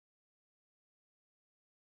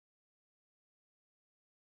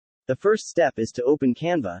The first step is to open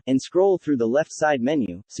Canva, and scroll through the left side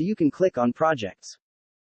menu, so you can click on Projects.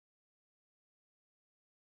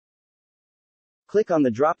 Click on the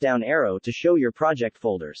drop-down arrow to show your project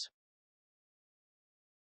folders.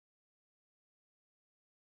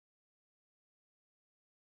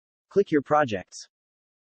 Click your projects.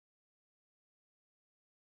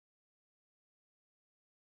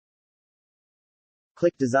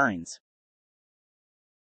 Click Designs.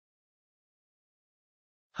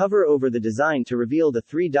 Hover over the design to reveal the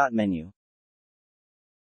three-dot menu.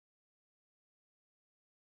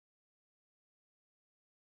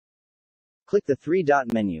 Click the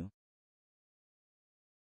three-dot menu.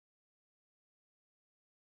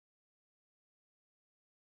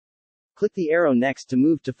 Click the arrow next to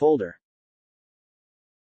move to folder.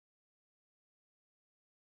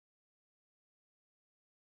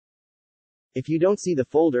 If you don't see the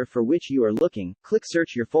folder for which you are looking, click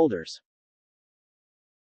Search your folders.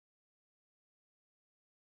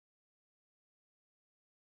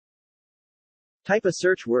 Type a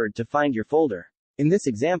search word to find your folder. In this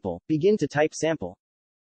example, begin to type sample.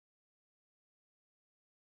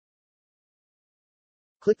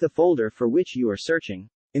 Click the folder for which you are searching.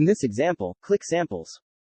 In this example, click Samples.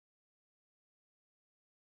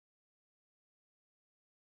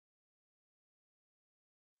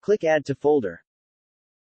 Click Add to folder.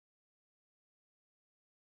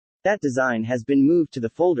 That design has been moved to the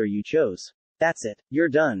folder you chose. That's it. You're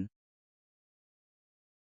done.